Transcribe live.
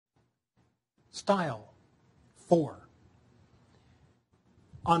Style. 4.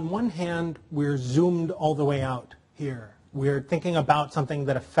 On one hand, we're zoomed all the way out here. We're thinking about something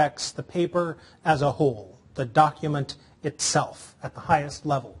that affects the paper as a whole, the document itself at the highest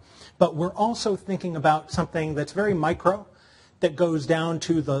level. But we're also thinking about something that's very micro, that goes down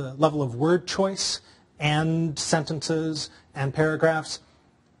to the level of word choice and sentences and paragraphs.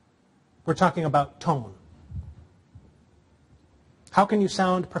 We're talking about tone. How can you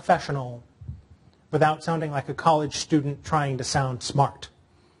sound professional without sounding like a college student trying to sound smart?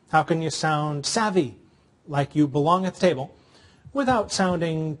 How can you sound savvy, like you belong at the table, without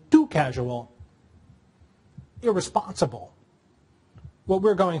sounding too casual, irresponsible? What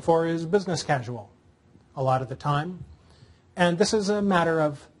we're going for is business casual a lot of the time. And this is a matter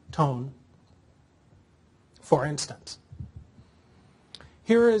of tone. For instance,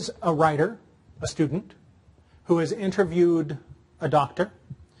 here is a writer, a student, who has interviewed a doctor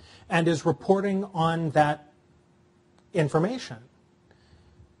and is reporting on that information.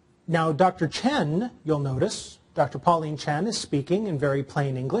 Now, Dr. Chen, you'll notice, Dr. Pauline Chen is speaking in very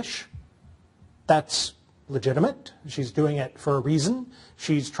plain English. That's legitimate. She's doing it for a reason.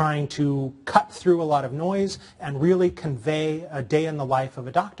 She's trying to cut through a lot of noise and really convey a day in the life of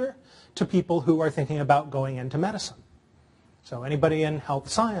a doctor to people who are thinking about going into medicine. So anybody in health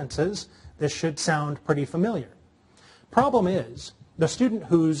sciences, this should sound pretty familiar. Problem is, the student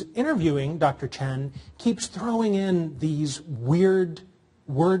who's interviewing Dr. Chen keeps throwing in these weird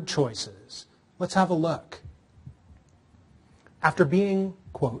word choices. Let's have a look. After being,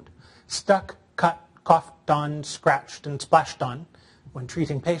 quote, stuck, cut, coughed on, scratched, and splashed on when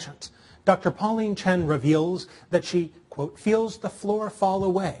treating patients, Dr. Pauline Chen reveals that she, quote, feels the floor fall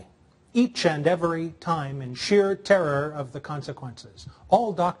away each and every time in sheer terror of the consequences.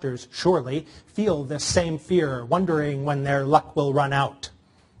 All doctors, surely, feel this same fear, wondering when their luck will run out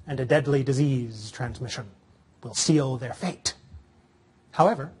and a deadly disease transmission will seal their fate.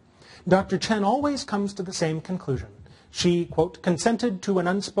 However, Dr. Chen always comes to the same conclusion. She, quote, consented to an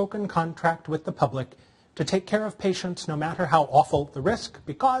unspoken contract with the public to take care of patients no matter how awful the risk,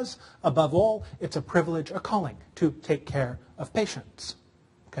 because, above all, it's a privilege, a calling, to take care of patients.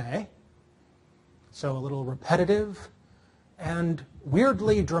 Okay? So a little repetitive and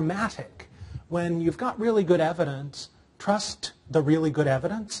weirdly dramatic. When you've got really good evidence, trust the really good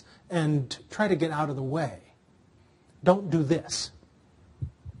evidence and try to get out of the way. Don't do this.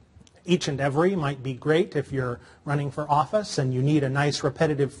 Each and every might be great if you're running for office and you need a nice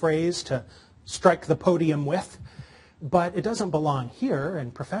repetitive phrase to strike the podium with, but it doesn't belong here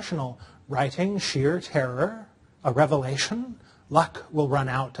in professional writing. Sheer terror, a revelation, luck will run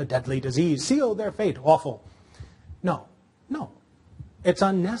out, a deadly disease, seal their fate, awful. No, no. It's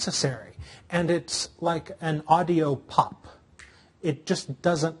unnecessary. And it's like an audio pop. It just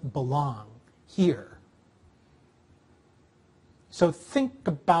doesn't belong here. So think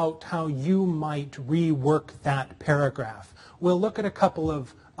about how you might rework that paragraph. We'll look at a couple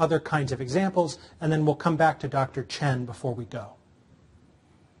of other kinds of examples, and then we'll come back to Dr. Chen before we go.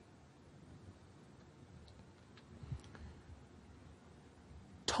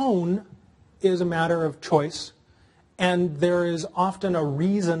 Tone is a matter of choice, and there is often a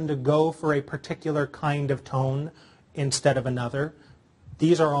reason to go for a particular kind of tone instead of another.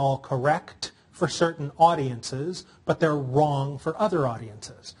 These are all correct for certain audiences, but they're wrong for other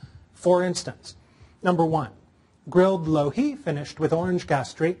audiences. For instance, number 1, grilled lohi finished with orange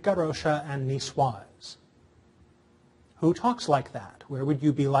gastrique, garosha, and niçoise. Who talks like that? Where would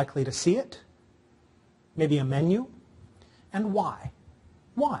you be likely to see it? Maybe a menu? And why?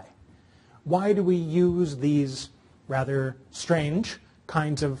 Why? Why do we use these rather strange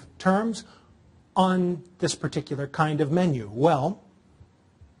kinds of terms on this particular kind of menu? Well,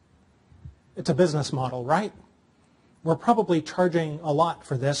 it's a business model, right? We're probably charging a lot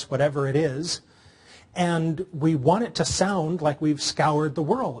for this, whatever it is, and we want it to sound like we've scoured the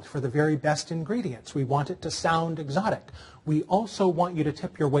world for the very best ingredients. We want it to sound exotic. We also want you to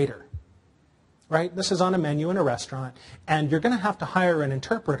tip your waiter, right? This is on a menu in a restaurant, and you're going to have to hire an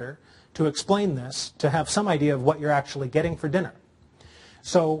interpreter to explain this, to have some idea of what you're actually getting for dinner.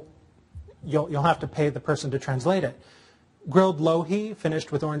 So you'll have to pay the person to translate it. Grilled lohi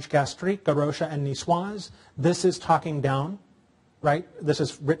finished with orange gastrique, garosha, and niçoise. This is talking down, right? This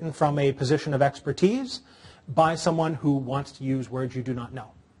is written from a position of expertise by someone who wants to use words you do not know.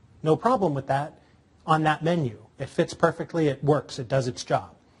 No problem with that on that menu. It fits perfectly, it works, it does its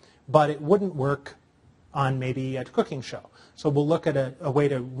job. But it wouldn't work on maybe a cooking show. So we'll look at a way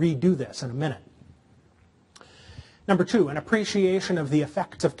to redo this in a minute. Number 2, an appreciation of the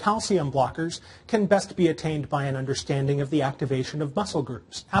effects of calcium blockers can best be attained by an understanding of the activation of muscle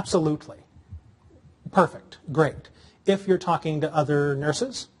groups. Absolutely. Perfect, great. If you're talking to other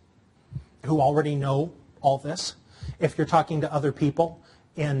nurses who already know all this, if you're talking to other people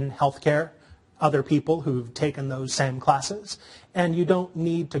in healthcare, other people who've taken those same classes, and you don't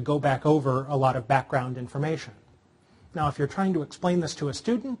need to go back over a lot of background information. Now, if you're trying to explain this to a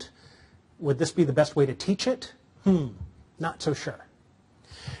student, would this be the best way to teach it? Not so sure.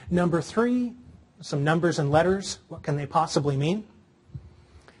 Number 3, some numbers and letters. What can they possibly mean?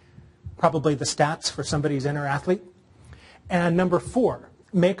 Probably the stats for somebody's inner athlete. And number 4,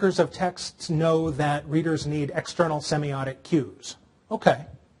 makers of texts know that readers need external semiotic cues. Okay,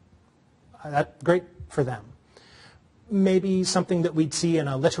 that's great for them. Maybe something that we'd see in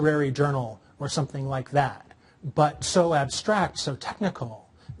a literary journal or something like that, but so abstract, so technical,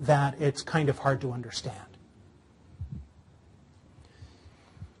 that it's kind of hard to understand.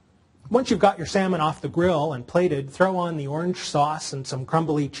 Once you've got your salmon off the grill and plated, throw on the orange sauce and some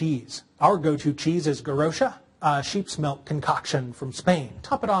crumbly cheese. Our go-to cheese is Garrocha, a sheep's milk concoction from Spain.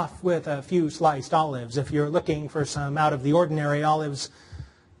 Top it off with a few sliced olives. If you're looking for some out-of-the-ordinary olives,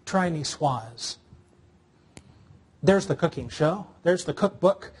 try niçoise. There's the cooking show. There's the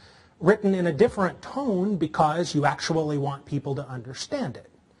cookbook, written in a different tone because you actually want people to understand it.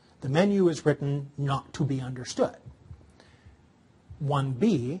 The menu is written not to be understood.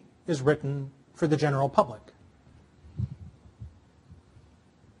 1B is written for the general public.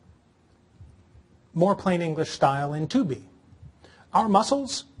 More plain English style in 2B. Our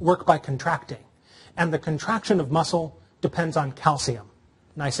muscles work by contracting, and the contraction of muscle depends on calcium.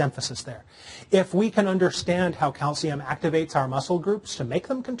 Nice emphasis there. If we can understand how calcium activates our muscle groups to make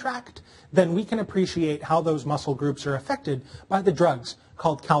them contract, then we can appreciate how those muscle groups are affected by the drugs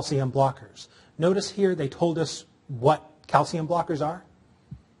called calcium blockers. Notice here they told us what calcium blockers are.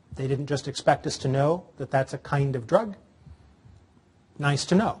 They didn't just expect us to know that that's a kind of drug. Nice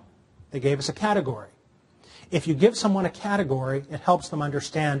to know. They gave us a category. If you give someone a category, it helps them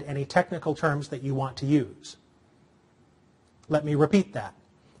understand any technical terms that you want to use. Let me repeat that.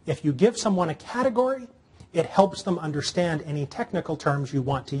 If you give someone a category, it helps them understand any technical terms you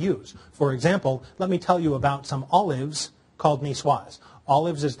want to use. For example, let me tell you about some olives called niçoise.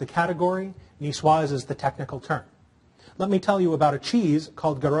 Olives is the category, niçoise is the technical term. Let me tell you about a cheese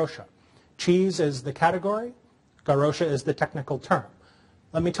called Garrocha. Cheese is the category, Garrocha is the technical term.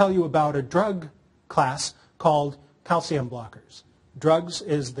 Let me tell you about a drug class called calcium blockers. Drugs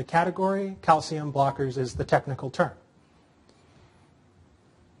is the category, calcium blockers is the technical term.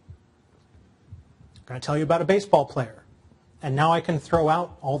 I'm going to tell you about a baseball player. And now I can throw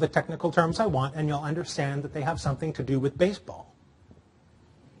out all the technical terms I want, and you'll understand that they have something to do with baseball.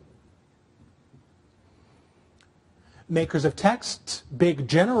 Makers of texts, big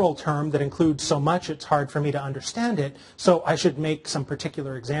general term that includes so much it's hard for me to understand it, so I should make some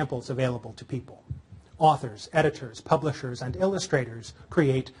particular examples available to people. Authors, editors, publishers, and illustrators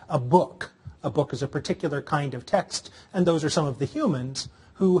create a book. A book is a particular kind of text, and those are some of the humans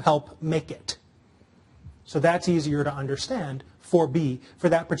who help make it. So that's easier to understand for B for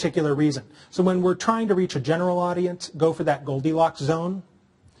that particular reason. So when we're trying to reach a general audience, go for that Goldilocks zone.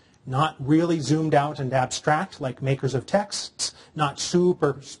 Not really zoomed out and abstract like makers of texts, not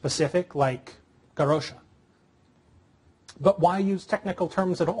super specific like Garrocha. But why use technical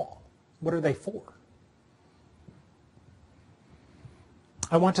terms at all? What are they for?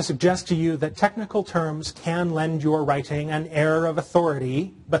 I want to suggest to you that technical terms can lend your writing an air of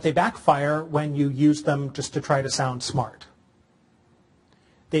authority, but they backfire when you use them just to try to sound smart.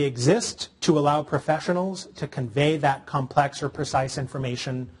 They exist to allow professionals to convey that complex or precise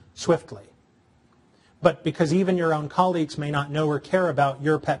information swiftly. But because even your own colleagues may not know or care about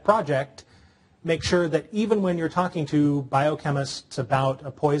your pet project, make sure that even when you're talking to biochemists about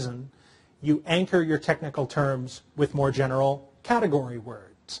a poison, you anchor your technical terms with more general category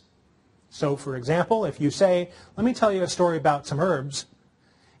words. So for example, if you say, let me tell you a story about some herbs,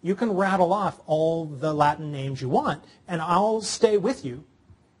 you can rattle off all the Latin names you want, and I'll stay with you.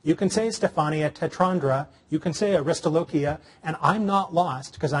 You can say Stephania tetrandra, you can say Aristolochia, and I'm not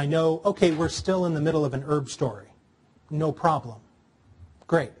lost because I know, okay, we're still in the middle of an herb story. No problem.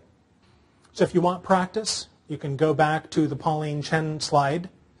 Great. So if you want practice, you can go back to the Pauline Chen slide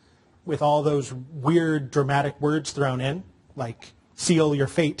with all those weird dramatic words thrown in, like seal your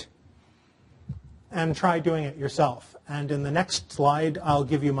fate, and try doing it yourself. And in the next slide, I'll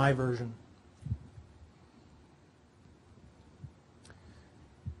give you my version.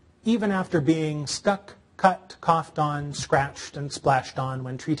 Even after being stuck, cut, coughed on, scratched, and splashed on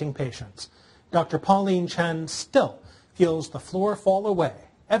when treating patients, Dr. Pauline Chen still feels the floor fall away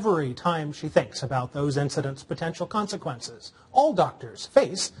every time she thinks about those incidents' potential consequences. All doctors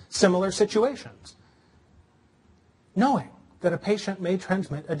face similar situations. knowing that a patient may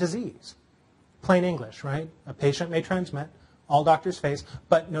transmit a disease. Plain English, right? A patient may transmit, all doctors face,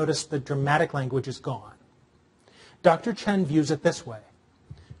 but notice the dramatic language is gone. Dr. Chen views it this way.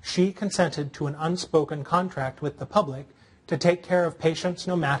 She consented to an unspoken contract with the public to take care of patients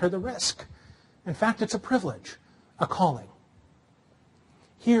no matter the risk. In fact, it's a privilege, a calling.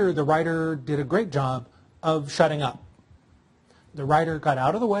 Here, the writer did a great job of shutting up. The writer got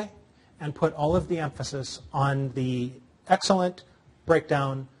out of the way and put all of the emphasis on the excellent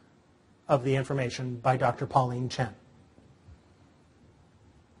breakdown of the information by Dr. Pauline Chen.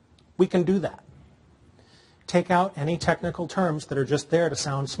 We can do that. Take out any technical terms that are just there to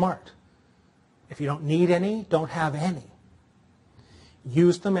sound smart. If you don't need any, don't have any.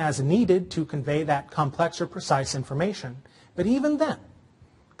 Use them as needed to convey that complex or precise information, but even then,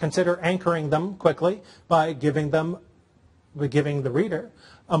 consider anchoring them quickly by giving the reader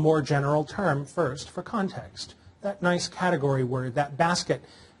a more general term first for context. That nice category word, that basket,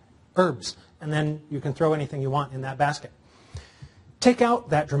 herbs, and then you can throw anything you want in that basket. Take out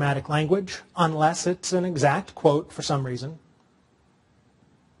that dramatic language, unless it's an exact quote for some reason.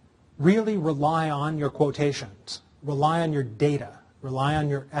 Really rely on your quotations. Rely on your data. Rely on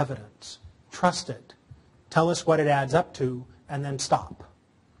your evidence. Trust it. Tell us what it adds up to, and then stop.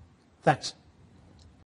 Thanks.